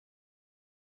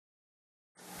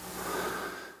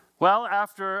Well,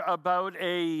 after about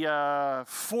a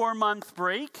 4-month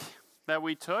break that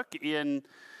we took in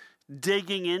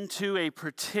digging into a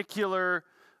particular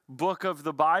book of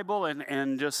the Bible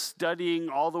and just studying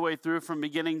all the way through from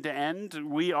beginning to end,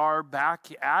 we are back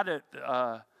at it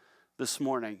this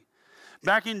morning.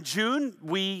 Back in June,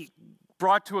 we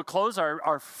brought to a close our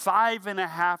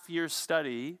 5.5-year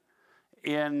study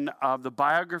in the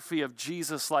biography of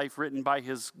Jesus' life written by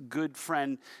his good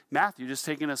friend Matthew, just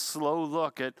taking a slow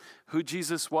look at who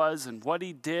Jesus was and what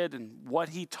he did and what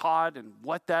he taught and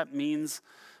what that means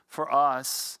for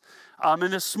us. And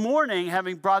this morning,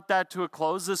 having brought that to a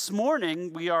close, this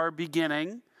morning we are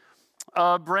beginning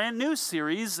a brand new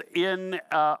series in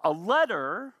a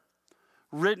letter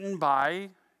written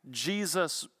by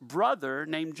Jesus' brother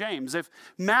named James. If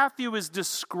Matthew is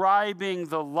describing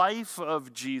the life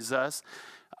of Jesus,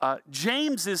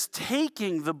 James is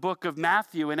taking the book of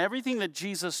Matthew and everything that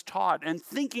Jesus taught and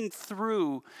thinking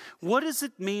through what does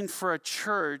it mean for a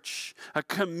church, a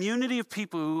community of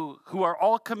people who are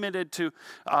all committed to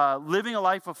living a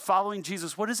life of following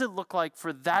Jesus. What does it look like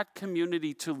for that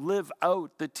community to live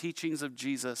out the teachings of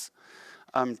Jesus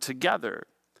together?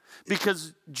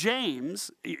 Because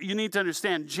James, you need to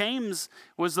understand, James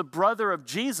was the brother of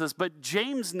Jesus, but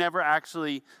James never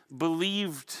actually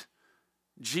believed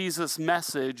Jesus'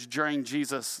 message during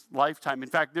Jesus' lifetime. In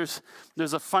fact, there's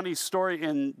a funny story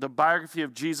in the biography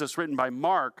of Jesus written by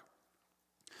Mark,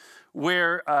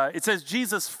 where it says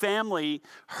Jesus' family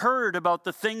heard about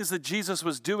the things that Jesus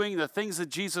was doing, the things that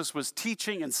Jesus was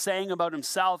teaching and saying about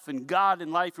himself and God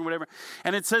and life and whatever.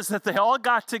 And it says that they all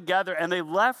got together and they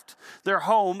left their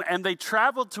home and they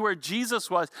traveled to where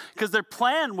Jesus was because their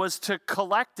plan was to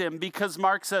collect him, because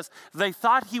Mark says they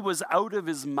thought he was out of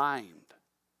his mind.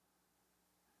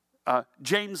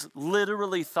 James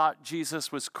literally thought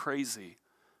Jesus was crazy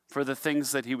for the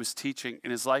things that he was teaching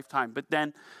in his lifetime. But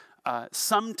then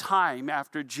sometime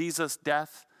after Jesus'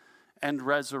 death and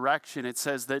resurrection, it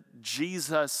says that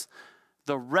Jesus,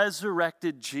 the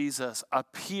resurrected Jesus,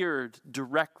 appeared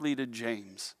directly to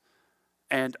James.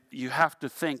 And you have to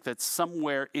think that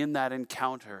somewhere in that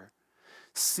encounter,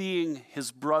 seeing his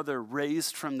brother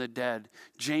raised from the dead,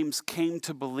 James came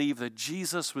to believe that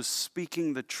Jesus was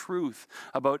speaking the truth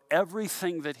about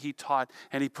everything that he taught,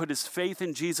 and he put his faith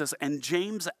in Jesus. And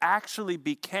James actually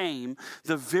became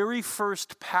the very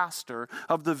first pastor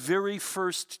of the very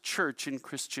first church in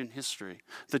Christian history,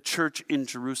 the church in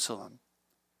Jerusalem.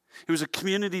 It was a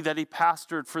community that he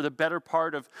pastored for the better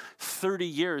part of 30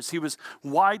 years. He was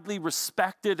widely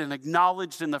respected and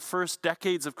acknowledged in the first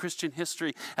decades of Christian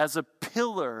history as a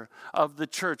pillar of the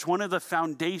church, one of the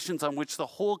foundations on which the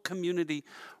whole community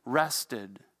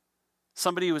rested.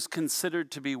 Somebody who was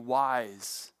considered to be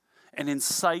wise and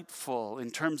insightful in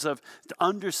terms of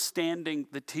understanding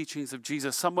the teachings of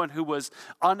Jesus. Someone who was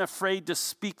unafraid to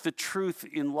speak the truth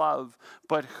in love,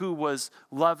 but who was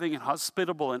loving and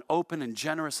hospitable and open and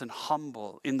generous and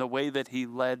humble in the way that he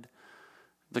led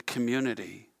the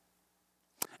community.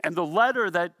 And the letter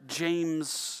that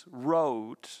James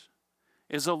wrote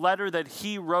is a letter that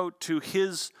he wrote to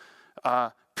his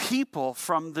people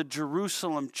from the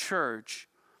Jerusalem church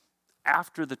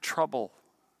after the trouble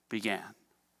began.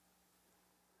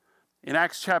 In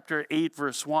Acts chapter 8,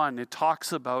 verse 1, it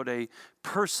talks about a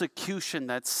persecution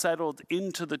that settled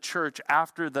into the church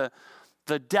after the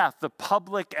death, the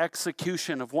public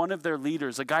execution of one of their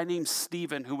leaders, a guy named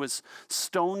Stephen, who was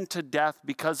stoned to death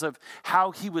because of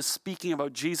how he was speaking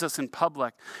about Jesus in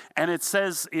public. And it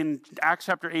says in Acts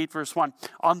chapter 8, verse 1,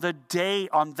 on that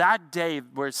day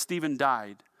where Stephen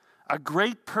died, a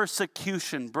great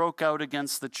persecution broke out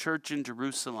against the church in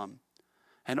Jerusalem.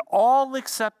 And all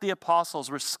except the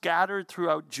apostles were scattered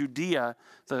throughout Judea,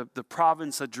 the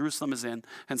province that Jerusalem is in,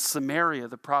 and Samaria,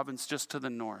 the province just to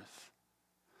the north.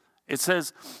 It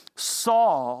says,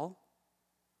 Saul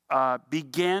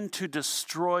began to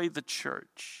destroy the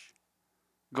church,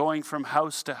 going from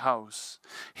house to house.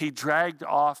 He dragged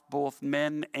off both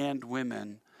men and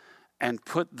women and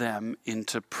put them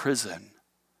into prison.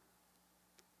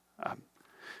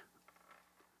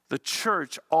 The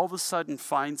church all of a sudden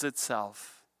finds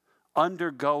itself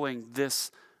undergoing this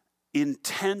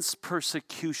intense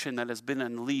persecution that has been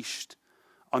unleashed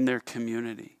on their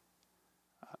community.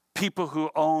 People who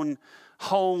own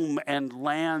home and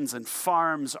lands and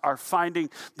farms are finding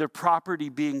their property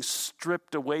being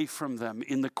stripped away from them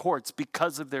in the courts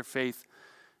because of their faith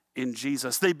in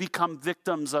Jesus. They become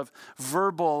victims of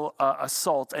verbal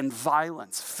assault and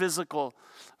violence, physical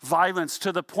violence,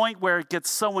 to the point where it gets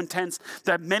so intense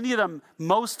that many of them,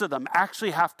 most of them,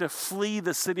 actually have to flee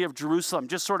the city of Jerusalem,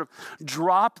 just sort of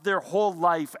drop their whole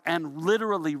life and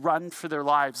literally run for their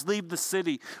lives, leave the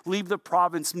city, leave the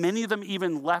province. Many of them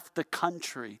even left the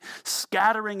country,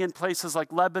 scattering in places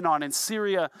like Lebanon and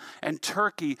Syria and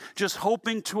Turkey, just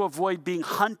hoping to avoid being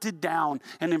hunted down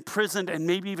and imprisoned and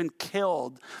maybe even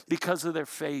killed because of their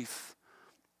faith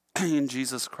in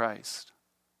Jesus Christ.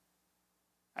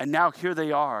 And now here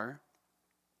they are,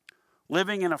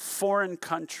 living in a foreign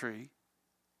country,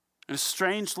 in a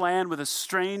strange land with a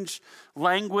strange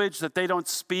language that they don't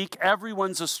speak.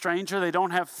 Everyone's a stranger. They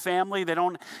don't have family. They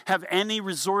don't have any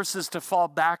resources to fall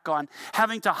back on.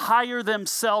 Having to hire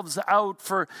themselves out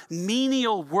for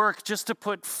menial work just to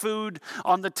put food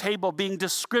on the table, being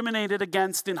discriminated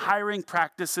against in hiring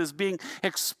practices, being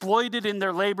exploited in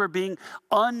their labor, being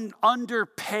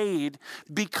underpaid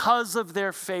because of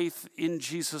their faith in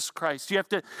Jesus Christ. You have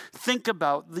to think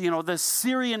about, the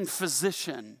Syrian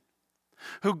physician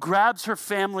who grabs her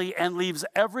family and leaves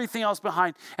everything else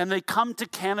behind, and they come to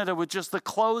Canada with just the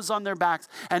clothes on their backs,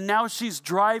 and now she's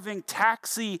driving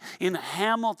taxi in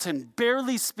Hamilton,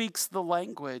 barely speaks the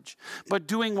language, but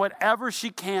doing whatever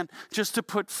she can just to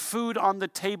put food on the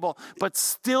table, but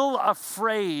still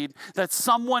afraid that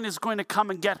someone is going to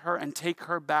come and get her and take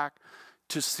her back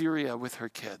to Syria with her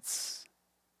kids.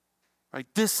 Right?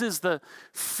 This is the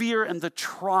fear and the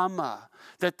trauma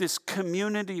that this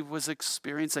community was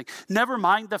experiencing. Never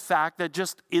mind the fact that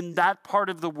just in that part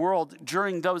of the world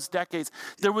during those decades,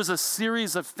 there was a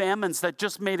series of famines that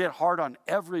just made it hard on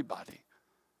everybody.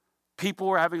 People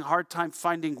were having a hard time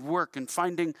finding work and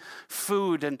finding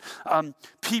food. And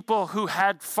people who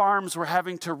had farms were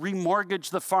having to remortgage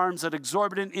the farms at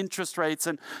exorbitant interest rates.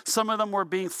 And some of them were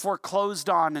being foreclosed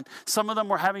on. And some of them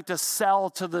were having to sell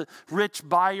to the rich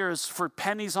buyers for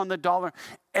pennies on the dollar.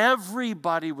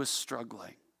 Everybody was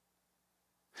struggling.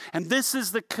 And this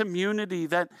is the community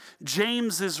that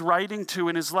James is writing to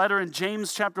in his letter in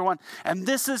James chapter 1. And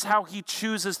this is how he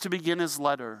chooses to begin his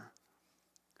letter.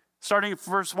 Starting at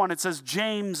verse 1, it says,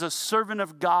 James, a servant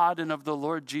of God and of the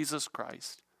Lord Jesus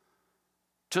Christ,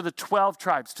 to the 12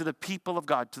 tribes, to the people of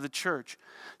God, to the church,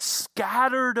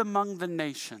 scattered among the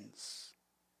nations,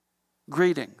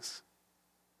 greetings.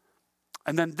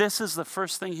 And then this is the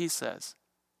first thing he says.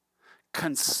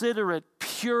 Consider it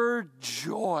pure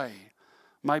joy,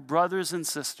 my brothers and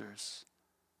sisters,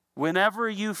 whenever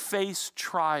you face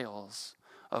trials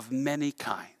of many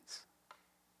kinds.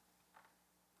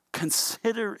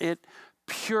 Consider it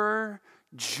pure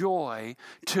joy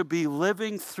to be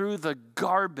living through the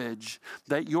garbage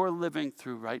that you're living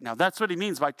through right now. That's what he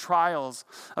means by trials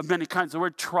of many kinds. The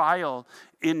word trial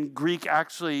in Greek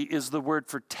actually is the word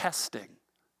for testing.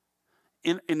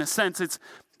 In a sense, it's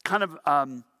kind of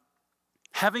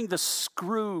having the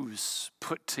screws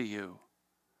put to you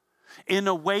in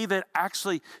a way that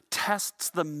actually tests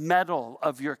the metal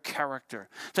of your character,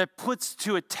 that puts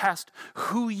to a test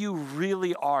who you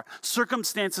really are.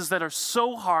 Circumstances that are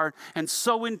so hard and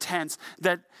so intense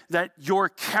that your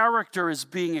character is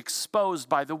being exposed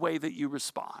by the way that you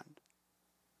respond.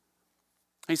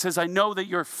 He says, I know that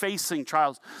you're facing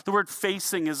trials. The word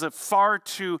facing is a far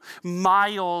too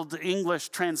mild English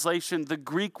translation. The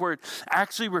Greek word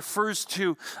actually refers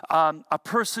to a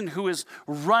person who is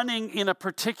running in a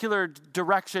particular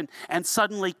direction and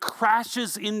suddenly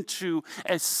crashes into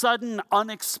a sudden,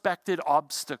 unexpected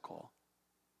obstacle.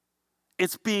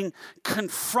 It's being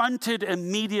confronted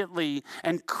immediately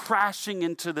and crashing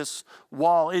into this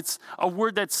wall. It's a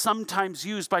word that's sometimes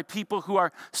used by people who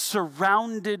are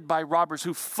surrounded by robbers,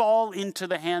 who fall into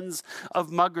the hands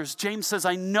of muggers. James says,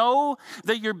 I know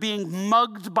that you're being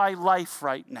mugged by life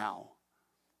right now.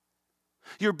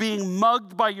 You're being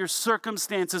mugged by your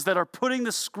circumstances that are putting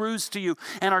the screws to you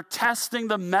and are testing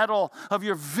the metal of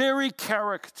your very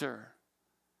character.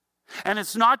 And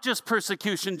it's not just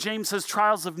persecution. James says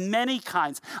trials of many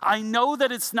kinds. I know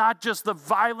that it's not just the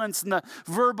violence and the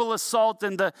verbal assault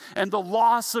and the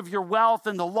loss of your wealth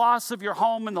and the loss of your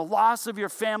home and the loss of your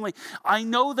family. I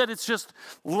know that it's just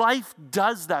life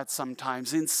does that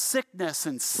sometimes in sickness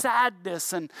and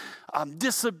sadness and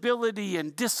disability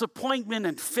and disappointment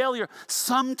and failure.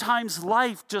 Sometimes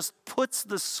life just puts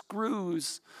the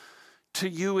screws to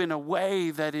you in a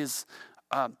way that is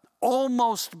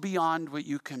almost beyond what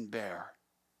you can bear.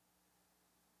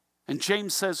 And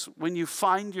James says, when you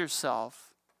find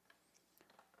yourself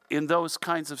in those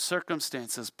kinds of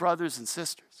circumstances, brothers and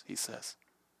sisters, he says,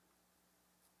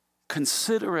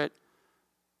 consider it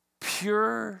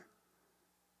pure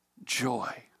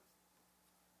joy.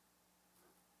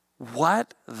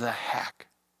 What the heck?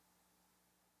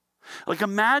 Like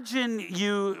imagine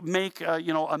you make a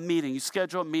meeting, you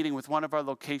schedule a meeting with one of our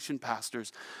location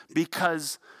pastors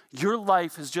because your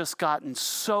life has just gotten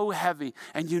so heavy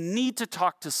and you need to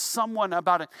talk to someone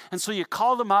about it. And so you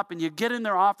call them up and you get in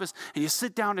their office and you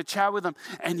sit down to chat with them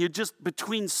and you just,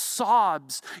 between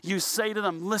sobs, you say to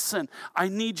them, listen, I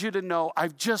need you to know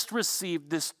I've just received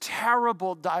this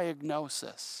terrible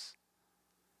diagnosis.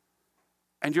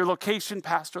 And your location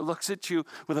pastor looks at you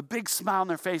with a big smile on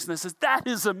their face and says, that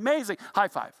is amazing. High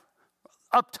five.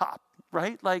 Up top,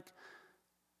 right? Like,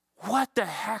 what the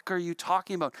heck are you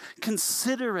talking about?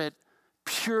 Consider it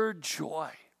pure joy.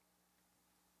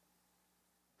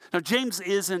 Now, James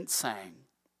isn't saying,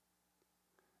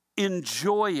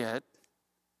 enjoy it,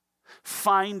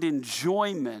 find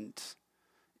enjoyment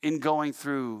in going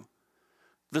through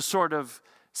the sort of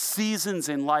seasons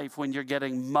in life when you're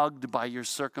getting mugged by your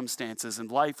circumstances and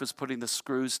life is putting the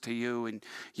screws to you and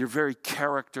your very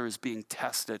character is being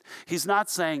tested. He's not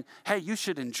saying, hey, you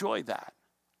should enjoy that.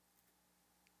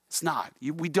 It's not.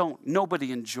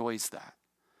 Nobody enjoys that.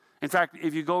 In fact,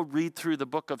 if you go read through the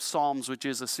book of Psalms, which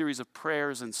is a series of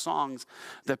prayers and songs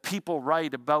that people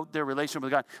write about their relationship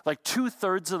with God, like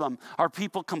 2/3 of them are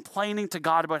people complaining to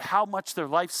God about how much their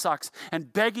life sucks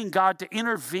and begging God to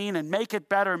intervene and make it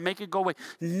better and make it go away.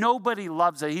 Nobody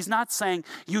loves it. He's not saying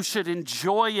you should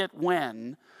enjoy it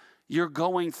when you're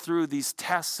going through these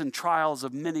tests and trials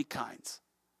of many kinds.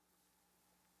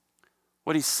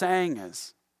 What he's saying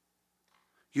is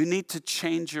you need to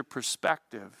change your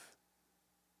perspective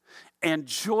and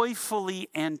joyfully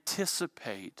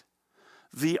anticipate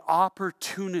the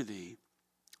opportunity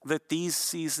that these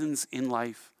seasons in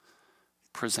life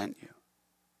present you.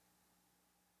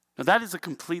 Now that is a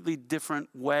completely different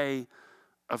way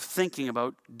of thinking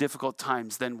about difficult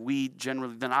times than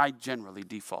I generally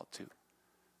default to,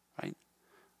 right?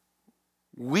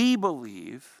 We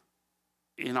believe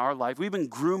in our life, we've been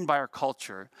groomed by our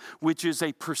culture, which is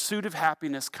a pursuit of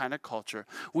happiness kind of culture.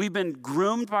 We've been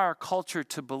groomed by our culture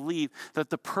to believe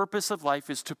that the purpose of life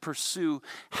is to pursue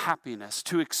happiness,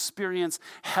 to experience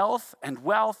health and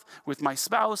wealth with my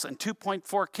spouse and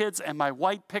 2.4 kids and my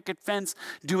white picket fence,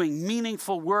 doing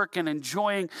meaningful work and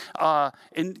enjoying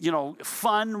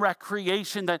fun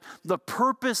recreation. That the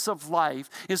purpose of life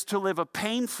is to live a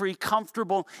pain-free,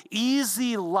 comfortable,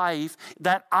 easy life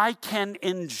that I can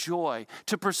enjoy.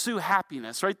 To pursue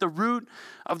happiness, right? The root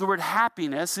of the word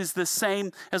happiness is the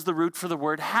same as the root for the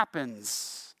word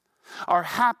happens. Our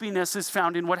happiness is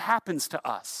found in what happens to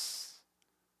us.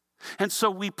 And so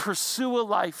we pursue a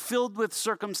life filled with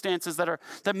circumstances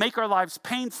that make our lives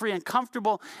pain-free and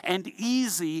comfortable and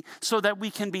easy so that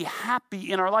we can be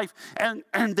happy in our life. And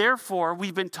therefore,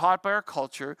 we've been taught by our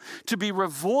culture to be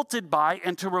revolted by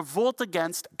and to revolt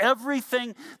against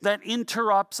everything that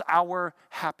interrupts our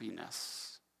happiness.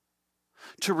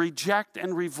 To reject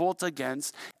and revolt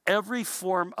against every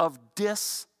form of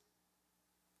dis-ease.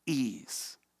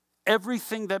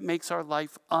 Everything that makes our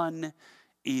life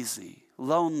uneasy.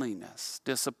 Loneliness,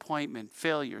 disappointment,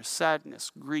 failure,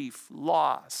 sadness, grief,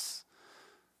 loss.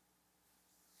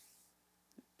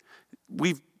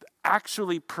 We've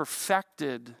actually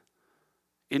perfected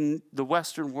in the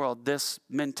Western world this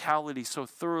mentality so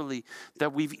thoroughly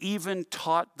that we've even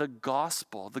taught the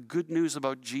gospel, the good news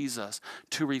about Jesus,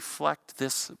 to reflect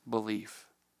this belief.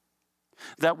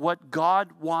 That what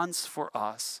God wants for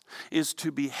us is to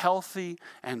be healthy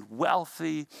and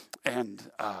wealthy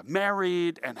and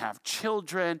married and have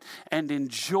children and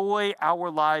enjoy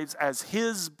our lives as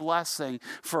His blessing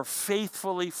for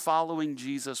faithfully following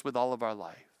Jesus with all of our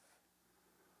life.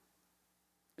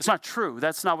 It's not true.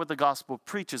 That's not what the gospel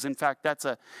preaches. In fact, that's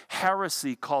a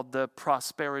heresy called the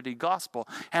prosperity gospel.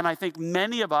 And I think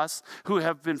many of us who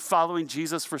have been following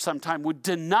Jesus for some time would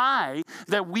deny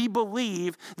that we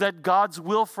believe that God's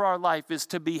will for our life is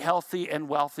to be healthy and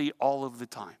wealthy all of the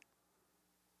time.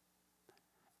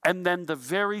 And then the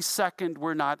very second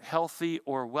we're not healthy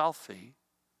or wealthy,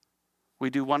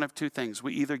 we do one of two things.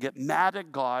 We either get mad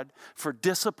at God for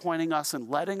disappointing us and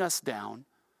letting us down,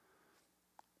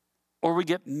 or we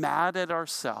get mad at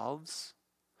ourselves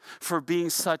for being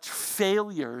such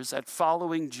failures at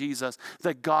following Jesus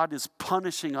that God is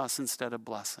punishing us instead of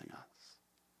blessing us.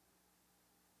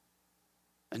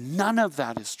 And none of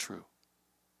that is true.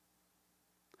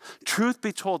 Truth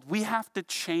be told, we have to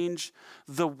change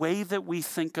the way that we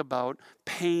think about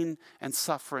pain and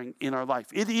suffering in our life.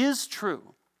 It is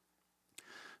true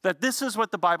That this is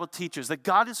what the Bible teaches, that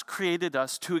God has created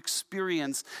us to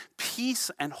experience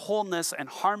peace and wholeness and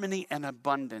harmony and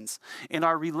abundance in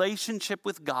our relationship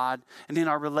with God and in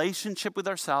our relationship with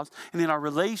ourselves and in our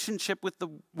relationship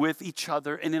with each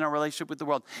other and in our relationship with the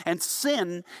world. And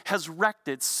sin has wrecked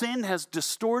it. Sin has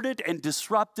distorted and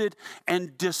disrupted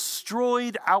and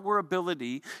destroyed our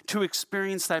ability to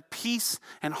experience that peace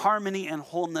and harmony and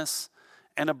wholeness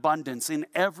and abundance in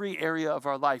every area of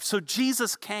our life. So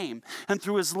Jesus came, and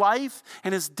through his life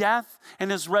and his death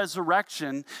and his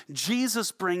resurrection,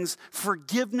 Jesus brings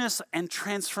forgiveness and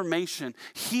transformation,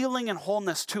 healing and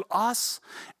wholeness to us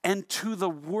and to the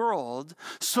world,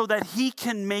 so that he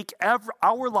can make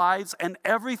our lives and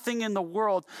everything in the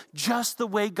world just the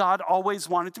way God always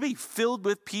wanted to be, filled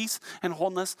with peace and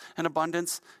wholeness and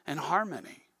abundance and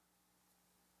harmony.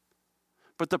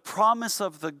 But the promise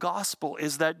of the gospel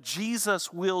is that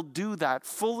Jesus will do that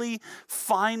fully,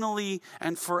 finally,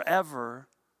 and forever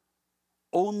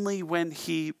only when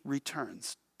he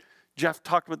returns. Jeff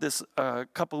talked about this a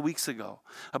couple of weeks ago,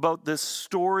 about this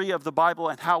story of the Bible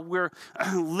and how we're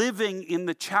living in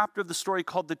the chapter of the story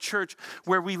called the church,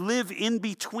 where we live in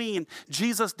between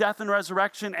Jesus' death and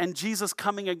resurrection and Jesus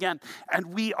coming again.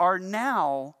 And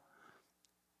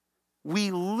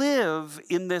we live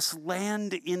in this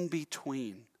land in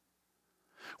between,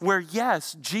 where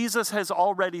yes, Jesus has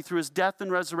already, through his death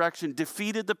and resurrection,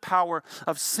 defeated the power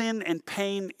of sin and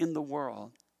pain in the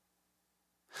world,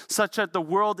 such that the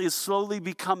world is slowly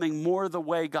becoming more the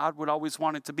way God would always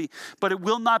want it to be. But it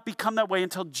will not become that way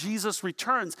until Jesus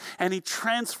returns and he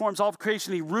transforms all of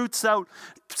creation. He roots out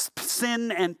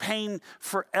sin and pain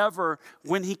forever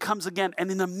when he comes again. And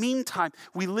in the meantime,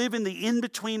 we live in the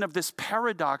in-between of this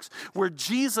paradox where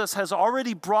Jesus has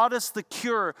already brought us the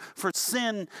cure for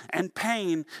sin and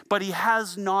pain, but he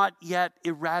has not yet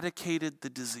eradicated the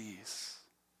disease.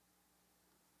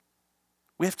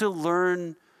 We have to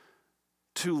learn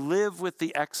to live with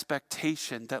the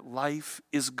expectation that life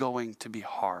is going to be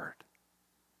hard.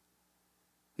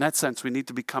 In that sense, we need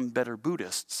to become better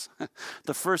Buddhists.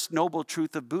 The first noble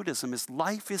truth of Buddhism is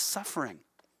life is suffering.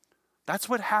 That's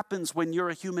what happens when you're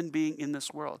a human being in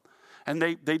this world. And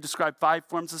they describe 5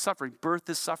 forms of suffering. Birth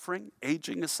is suffering,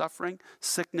 aging is suffering,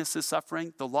 sickness is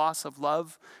suffering, the loss of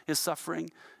love is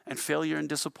suffering, and failure and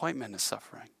disappointment is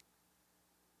suffering.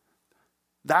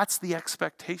 That's the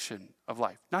expectation of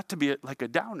life. Not to be like a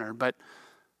downer, but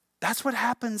that's what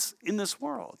happens in this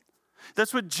world.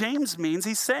 That's what James means.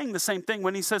 He's saying the same thing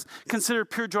when he says, consider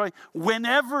pure joy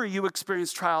whenever you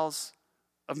experience trials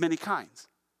of many kinds.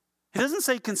 He doesn't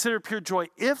say consider pure joy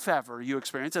if ever you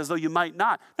experience, as though you might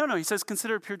not. No, he says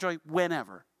consider pure joy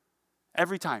whenever,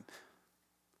 every time.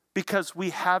 Because we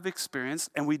have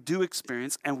experienced, and we do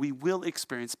experience, and we will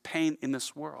experience pain in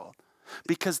this world.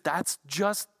 Because that's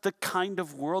just the kind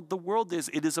of world the world is.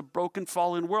 It is a broken,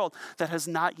 fallen world that has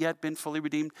not yet been fully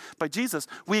redeemed by Jesus.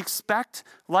 We expect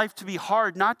life to be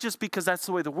hard, not just because that's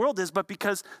the way the world is, but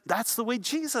because that's the way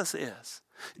Jesus is.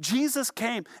 Jesus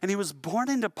came and he was born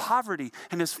into poverty,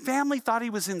 and his family thought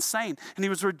he was insane, and he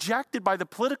was rejected by the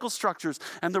political structures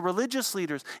and the religious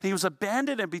leaders, and he was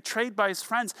abandoned and betrayed by his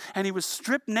friends, and he was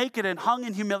stripped naked and hung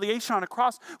in humiliation on a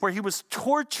cross where he was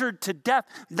tortured to death.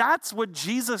 That's what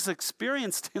Jesus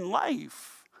experienced in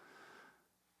life.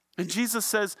 And Jesus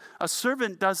says a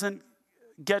servant doesn't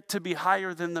get to be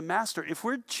higher than the master. If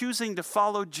we're choosing to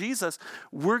follow Jesus,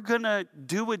 we're going to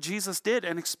do what Jesus did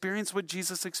and experience what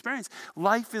Jesus experienced.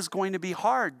 Life is going to be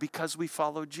hard because we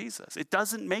follow Jesus. It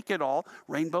doesn't make it all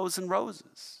rainbows and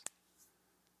roses.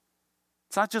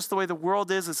 It's not just the way the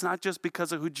world is. It's not just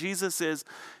because of who Jesus is.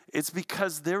 It's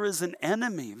because there is an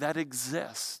enemy that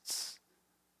exists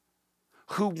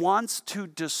who wants to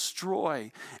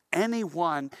destroy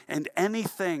anyone and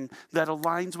anything that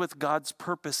aligns with God's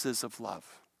purposes of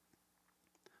love.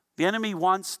 The enemy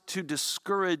wants to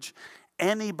discourage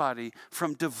anybody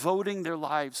from devoting their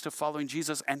lives to following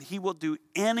Jesus, and he will do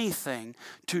anything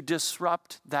to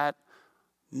disrupt that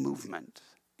movement,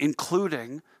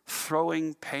 including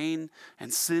throwing pain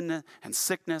and sin and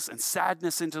sickness and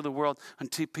sadness into the world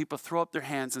until people throw up their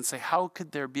hands and say, how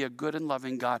could there be a good and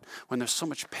loving God when there's so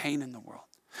much pain in the world,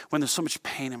 when there's so much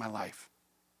pain in my life?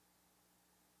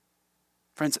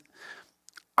 Friends,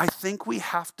 I think we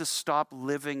have to stop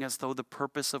living as though the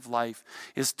purpose of life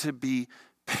is to be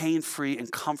pain-free and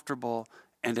comfortable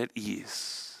and at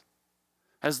ease.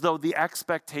 As though the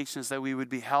expectation is that we would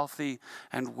be healthy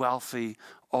and wealthy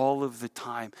all of the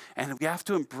time. And we have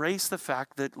to embrace the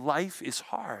fact that life is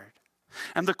hard.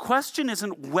 And the question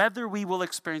isn't whether we will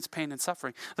experience pain and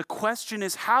suffering. The question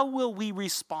is, how will we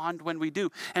respond when we do?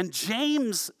 And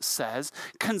James says,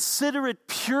 consider it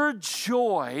pure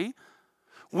joy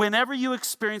whenever you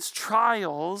experience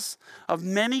trials of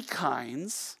many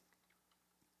kinds,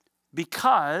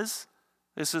 because,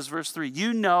 this is verse 3,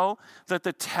 you know that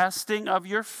the testing of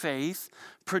your faith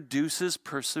produces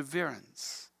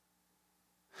perseverance.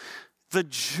 The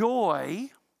joy,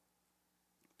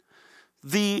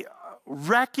 the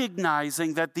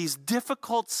recognizing that these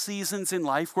difficult seasons in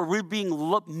life where we're being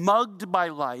mugged by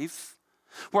life,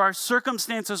 where our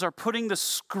circumstances are putting the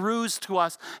screws to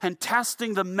us and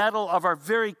testing the metal of our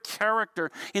very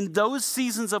character, in those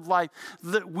seasons of life,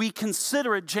 that we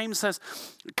consider it, James says,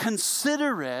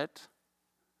 consider it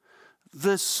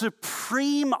the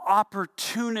supreme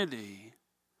opportunity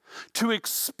to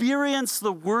experience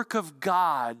the work of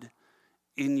God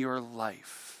in your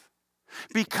life.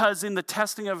 Because in the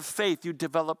testing of faith, you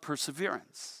develop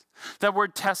perseverance. That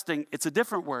word testing, it's a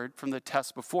different word from the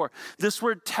test before. This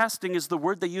word testing is the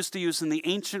word they used to use in the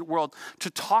ancient world to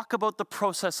talk about the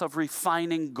process of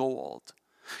refining gold.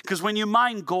 Because when you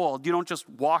mine gold, you don't just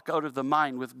walk out of the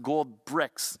mine with gold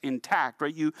bricks intact,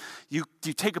 right? You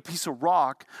take a piece of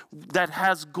rock that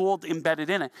has gold embedded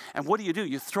in it. And what do?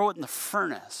 You throw it in the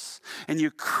furnace and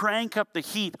you crank up the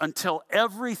heat until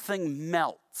everything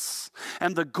melts.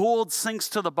 And the gold sinks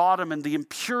to the bottom and the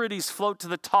impurities float to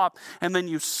the top. And then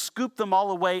you scoop them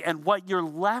all away. And what you're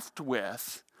left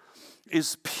with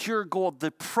is pure gold.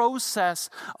 The process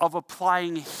of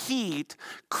applying heat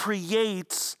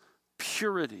creates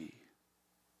purity.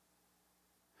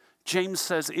 James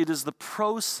says it is the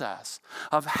process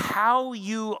of how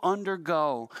you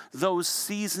undergo those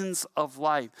seasons of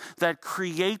life that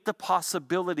create the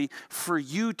possibility for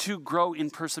you to grow in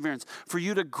perseverance, for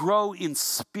you to grow in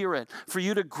spirit, for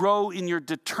you to grow in your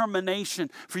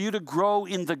determination, for you to grow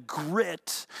in the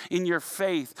grit in your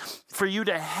faith, for you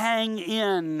to hang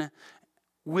in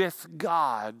with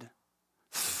God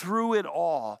through it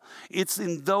all. It's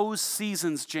in those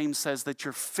seasons, James says, that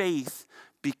your faith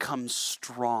becomes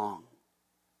strong.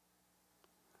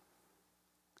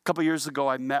 A couple years ago,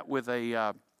 I met with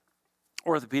a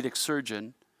orthopedic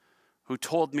surgeon who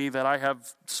told me that I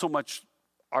have so much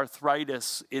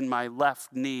arthritis in my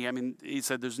left knee. I mean, he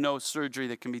said there's no surgery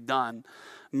that can be done.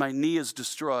 My knee is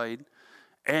destroyed.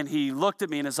 And he looked at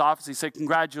me in his office. He said,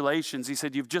 congratulations. He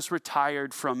said, you've just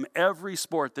retired from every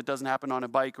sport that doesn't happen on a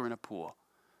bike or in a pool.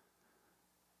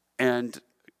 And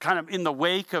kind of in the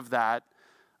wake of that,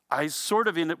 I sort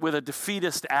of, with a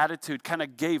defeatist attitude, kind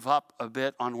of gave up a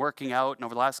bit on working out. And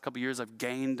over the last couple of years, I've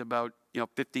gained about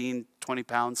 15, 20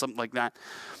 pounds, something like that.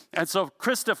 And so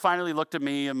Krista finally looked at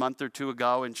me a month or two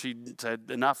ago, and she said,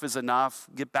 enough is enough.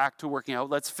 Get back to working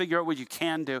out. Let's figure out what you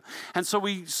can do. And so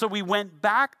we went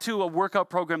back to a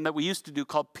workout program that we used to do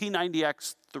called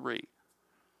P90X3.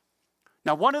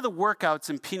 Now, one of the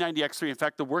workouts in P90X3, in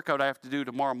fact, the workout I have to do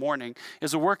tomorrow morning,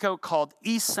 is a workout called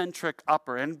eccentric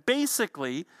upper. And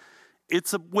basically,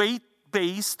 it's a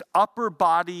weight-based upper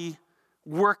body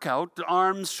workout,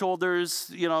 arms,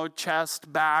 shoulders,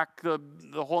 chest, back, the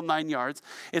whole 9 yards.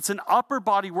 It's an upper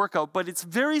body workout, but it's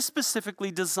very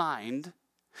specifically designed.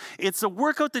 It's a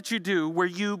workout that you do where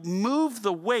you move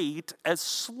the weight as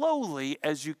slowly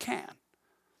as you can.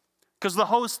 Because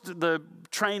the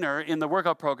trainer in the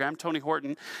workout program, Tony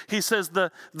Horton, he says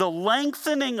the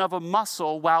lengthening of a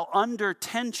muscle while under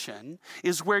tension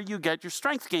is where you get your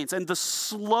strength gains. And the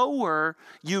slower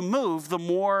you move, the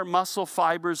more muscle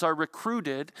fibers are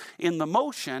recruited in the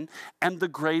motion and the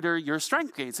greater your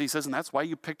strength gains. He says, and that's why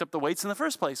you picked up the weights in the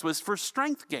first place, was for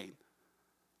strength gain.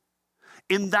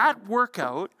 In that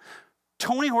workout,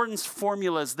 Tony Horton's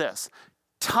formula is this: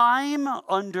 time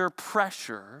under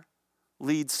pressure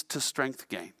leads to strength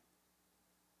gain.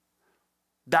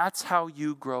 That's how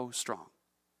you grow strong.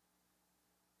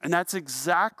 And that's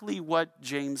exactly what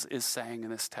James is saying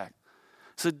in this text.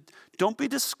 So don't be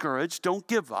discouraged. Don't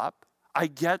give up. I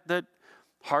get that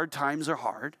hard times are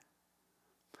hard.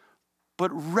 But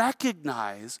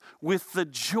recognize with the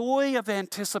joy of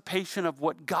anticipation of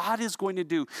what God is going to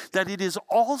do, that it is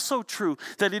also true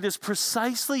that it is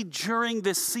precisely during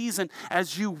this season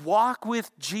as you walk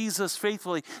with Jesus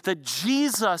faithfully that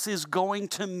Jesus is going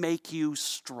to make you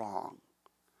strong.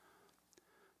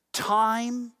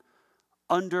 Time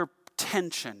under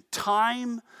tension,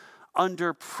 time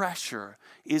under pressure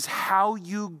is how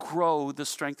you grow the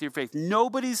strength of your faith.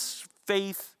 Nobody's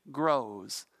faith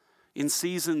grows in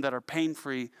seasons that are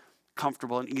pain-free,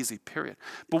 comfortable, and easy, period.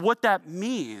 But what that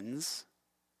means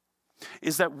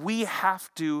is that we have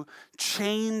to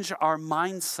change our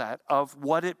mindset of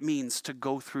what it means to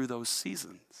go through those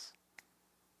seasons.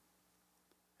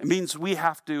 It means we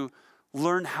have to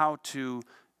learn how to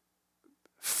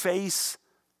face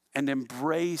and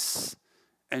embrace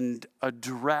and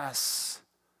address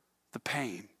the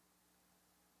pain.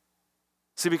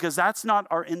 See, because that's not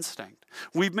our instinct.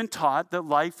 We've been taught that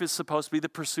life is supposed to be the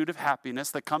pursuit of happiness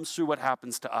that comes through what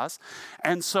happens to us.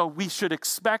 And so we should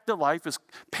expect that life is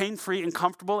pain-free and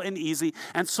comfortable and easy.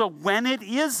 And so when it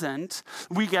isn't,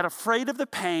 we get afraid of the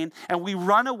pain and we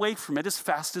run away from it as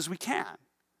fast as we can.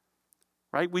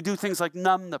 Right? We do things like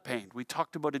numb the pain. We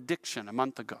talked about addiction a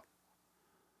month ago.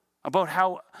 About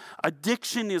how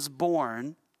addiction is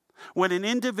born when an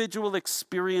individual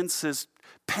experiences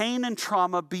pain and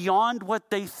trauma beyond what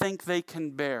they think they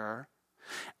can bear,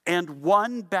 and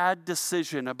one bad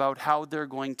decision about how they're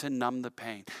going to numb the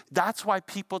pain. That's why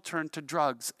people turn to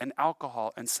drugs and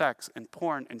alcohol and sex and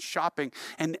porn and shopping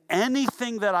and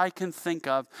anything that I can think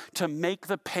of to make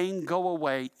the pain go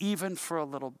away, even for a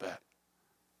little bit.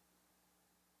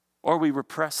 Or we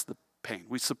repress the pain.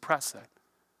 We suppress it.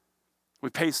 We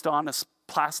paste on a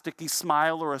plasticky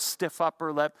smile or a stiff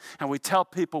upper lip, and we tell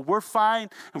people we're fine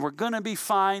and we're going to be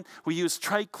fine. We use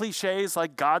trite cliches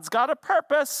like God's got a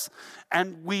purpose,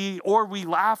 and we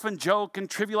laugh and joke and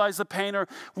trivialize the pain, or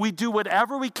we do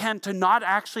whatever we can to not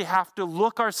actually have to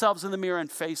look ourselves in the mirror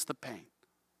and face the pain.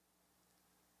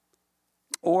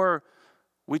 Or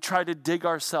we try to dig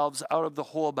ourselves out of the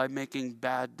hole by making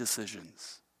bad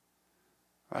decisions.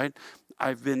 Right?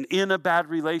 I've been in a bad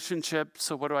relationship,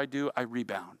 so what do? I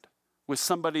rebound with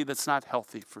somebody that's not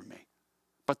healthy for me.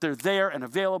 But they're there and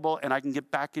available, and I can get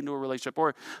back into a relationship.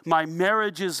 Or my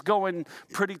marriage is going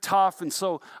pretty tough, and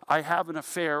so I have an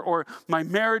affair. Or my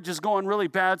marriage is going really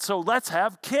bad, so let's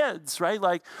have kids, right?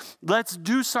 Like, let's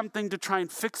do something to try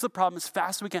and fix the problem as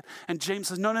fast as we can. And James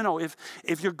says, no.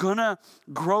 If you're going to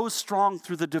grow strong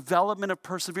through the development of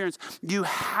perseverance, you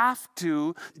have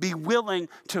to be willing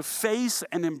to face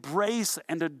and embrace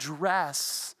and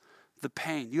address the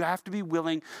pain. You have to be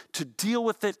willing to deal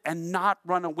with it and not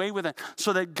run away with it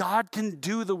so that God can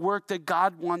do the work that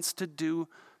God wants to do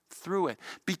through it.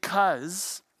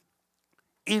 Because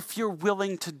if you're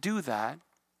willing to do that,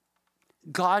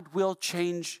 God will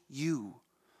change you.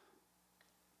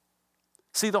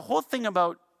 See, the whole thing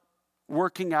about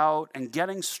working out and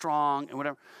getting strong and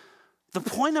whatever, the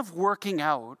point of working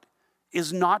out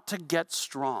is not to get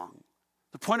strong.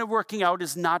 The point of working out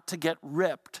is not to get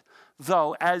ripped.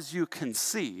 Though, as you can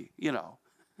see,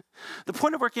 the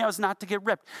point of working out is not to get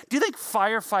ripped. Do you think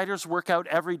firefighters work out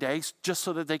every day just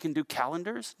so that they can do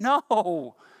calendars?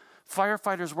 No.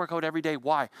 Firefighters work out every day.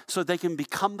 Why? So they can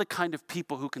become the kind of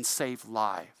people who can save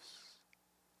lives.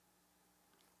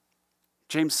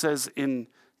 James says in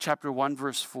chapter 1,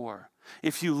 verse 4,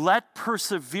 if you let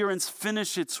perseverance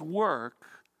finish its work,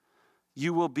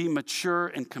 you will be mature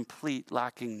and complete,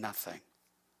 lacking nothing.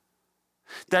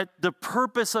 That the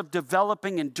purpose of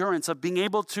developing endurance, of being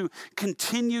able to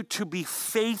continue to be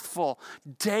faithful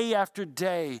day after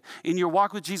day in your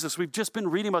walk with Jesus. We've just been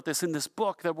reading about this in this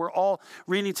book that we're all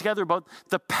reading together about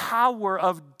the power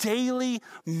of daily,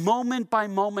 moment by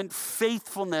moment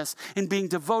faithfulness in being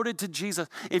devoted to Jesus.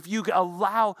 If you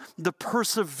allow the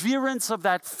perseverance of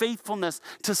that faithfulness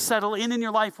to settle in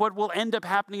your life, what will end up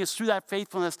happening is through that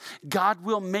faithfulness, God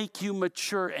will make you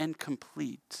mature and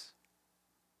complete.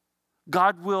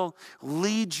 God will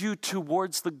lead you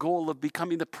towards the goal of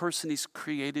becoming the person He's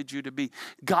created you to be.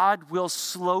 God will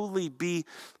slowly be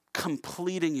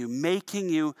completing you, making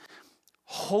you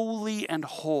holy and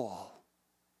whole,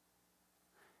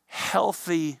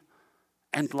 healthy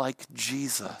and like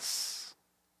Jesus,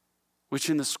 which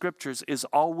in the scriptures is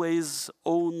always,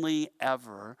 only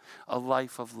ever a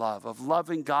life of love, of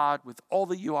loving God with all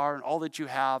that you are and all that you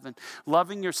have, and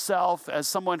loving yourself as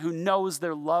someone who knows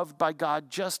they're loved by God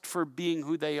just for being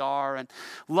who they are, and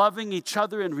loving each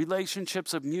other in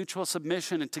relationships of mutual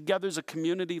submission, and together as a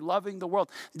community, loving the world.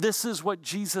 This is what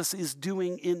Jesus is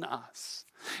doing in us.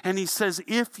 And He says,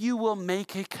 if you will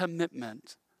make a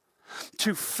commitment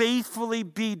to faithfully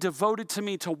be devoted to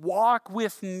me, to walk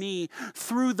with me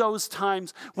through those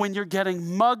times when you're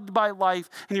getting mugged by life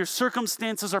and your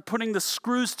circumstances are putting the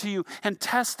screws to you and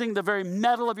testing the very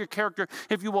metal of your character.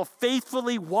 If you will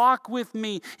faithfully walk with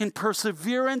me in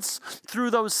perseverance through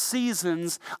those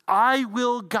seasons, I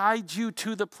will guide you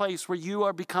to the place where you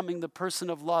are becoming the person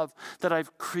of love that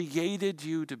I've created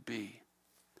you to be.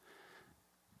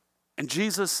 And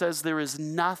Jesus says there is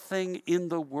nothing in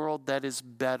the world that is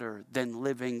better than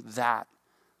living that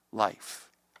life.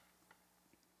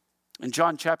 In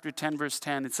John chapter 10, verse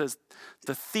 10, it says,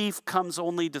 the thief comes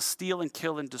only to steal and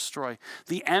kill and destroy.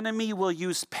 The enemy will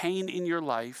use pain in your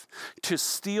life to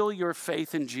steal your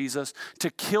faith in Jesus,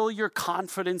 to kill your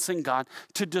confidence in God,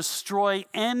 to destroy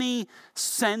any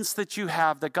sense that you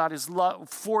have that God is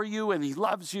for you and He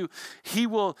loves you. He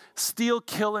will steal,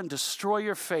 kill, and destroy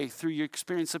your faith through your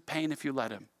experience of pain if you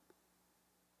let Him.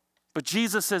 But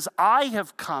Jesus says, I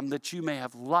have come that you may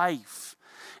have life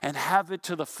and have it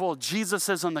to the full. Jesus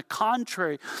says, on the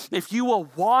contrary, if you will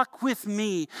walk with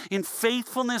me in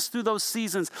faithfulness through those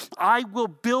seasons, I will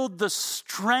build the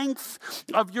strength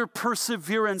of your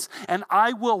perseverance, and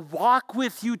I will walk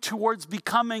with you towards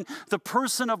becoming the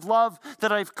person of love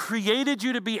that I've created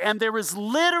you to be. And there is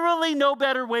literally no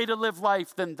better way to live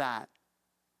life than that.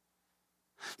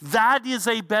 That is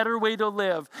a better way to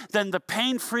live than the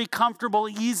pain-free, comfortable,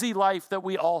 easy life that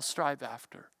we all strive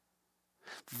after.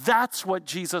 That's what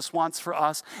Jesus wants for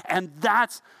us, and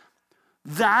that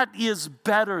is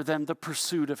better than the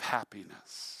pursuit of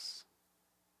happiness.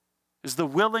 Is the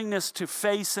willingness to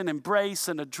face and embrace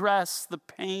and address the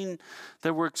pain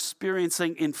that we're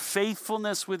experiencing in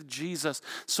faithfulness with Jesus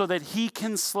so that he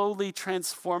can slowly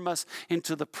transform us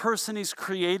into the person he's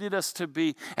created us to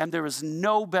be, and there is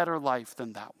no better life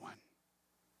than that one.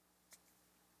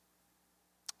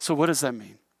 So what does that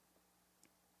mean?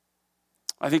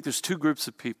 I think there's two groups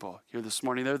of people here this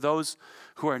morning. There are those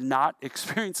who are not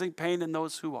experiencing pain and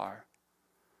those who are.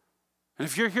 And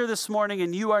if you're here this morning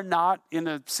and you are not in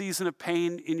a season of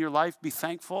pain in your life, be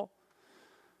thankful,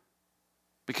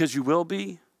 because you will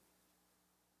be.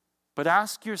 But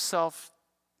ask yourself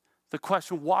the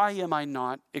question, why am I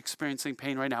not experiencing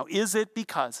pain right now? Is it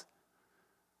because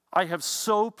I have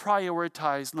so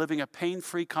prioritized living a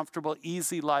pain-free, comfortable,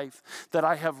 easy life that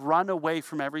I have run away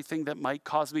from everything that might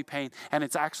cause me pain, and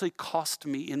it's actually cost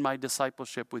me in my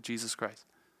discipleship with Jesus Christ?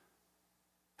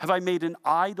 Have I made an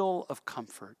idol of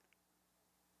comfort?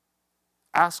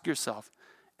 Ask yourself,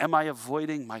 am I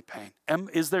avoiding my pain?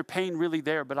 Is there pain really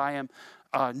there, but I am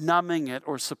numbing it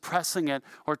or suppressing it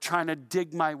or trying to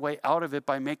dig my way out of it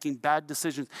by making bad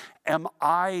decisions? Am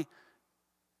I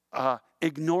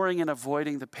ignoring and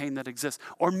avoiding the pain that exists?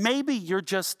 Or maybe you're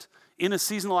just in a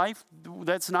season of life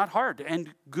that's not hard,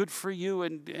 and good for you,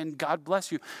 and God bless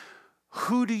you.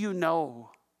 Who do you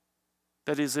know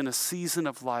that is in a season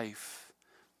of life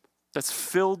that's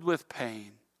filled with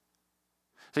pain,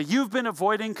 that you've been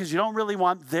avoiding because you don't really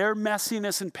want their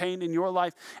messiness and pain in your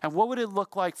life? And what would it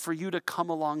look like for you to come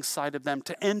alongside of them,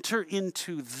 to enter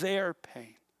into their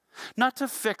pain? Not to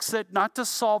fix it, not to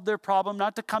solve their problem,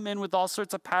 not to come in with all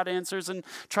sorts of pat answers and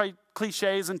try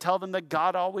cliches and tell them that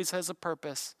God always has a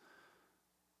purpose,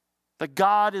 that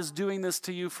God is doing this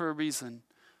to you for a reason.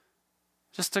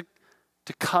 Just to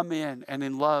come in and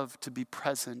in love to be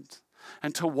present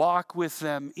and to walk with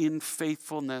them in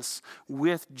faithfulness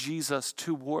with Jesus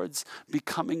towards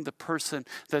becoming the person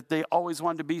that they always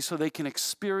wanted to be, so they can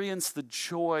experience the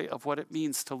joy of what it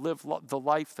means to live the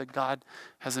life that God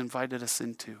has invited us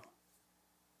into.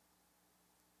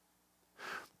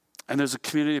 And there's a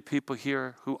community of people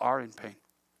here who are in pain.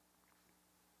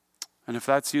 And if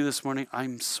that's you this morning,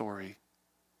 I'm sorry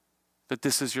that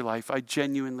this is your life. I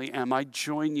genuinely am. I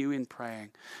join you in praying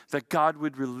that God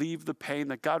would relieve the pain,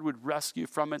 that God would rescue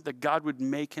from it, that God would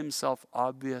make himself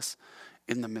obvious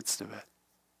in the midst of it.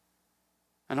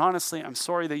 And honestly, I'm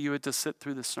sorry that you had to sit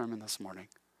through this sermon this morning.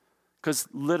 Because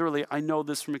literally, I know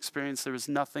this from experience, there is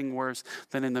nothing worse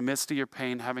than in the midst of your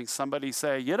pain having somebody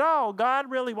say, you know,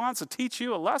 God really wants to teach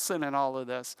you a lesson in all of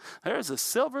this. There's a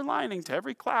silver lining to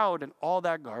every cloud and all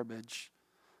that garbage.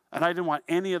 And I didn't want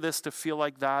any of this to feel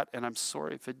like that, and I'm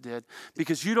sorry if it did.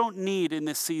 Because you don't need in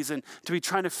this season to be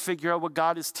trying to figure out what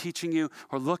God is teaching you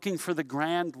or looking for the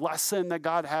grand lesson that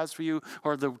God has for you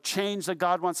or the change that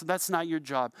God wants. That's not your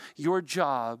job. Your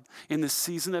job in this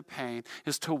season of pain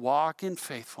is to walk in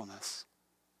faithfulness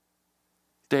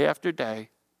day after day,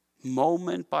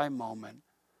 moment by moment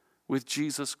with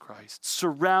Jesus Christ.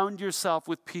 Surround yourself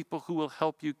with people who will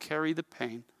help you carry the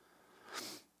pain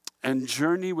and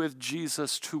journey with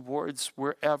Jesus towards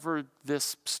wherever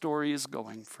this story is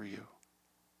going for you.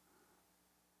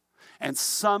 And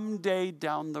someday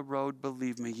down the road,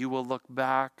 believe me, you will look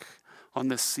back on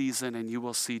this season and you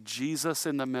will see Jesus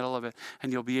in the middle of it,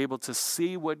 and you'll be able to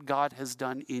see what God has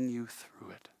done in you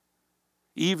through it,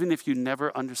 even if you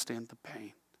never understand the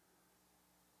pain.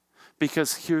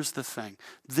 Because here's the thing,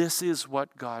 this is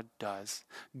what God does.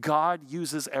 God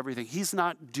uses everything. He's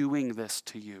not doing this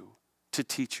to you to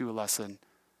teach you a lesson.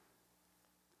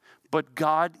 But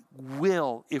God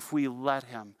will, if we let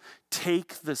him,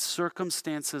 take the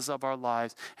circumstances of our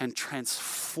lives and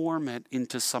transform it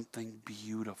into something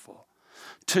beautiful.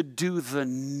 To do the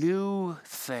new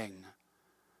thing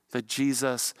that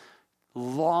Jesus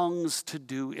longs to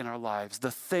do in our lives.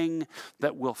 The thing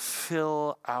that will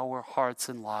fill our hearts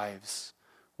and lives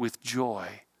with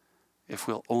joy if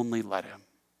we'll only let him.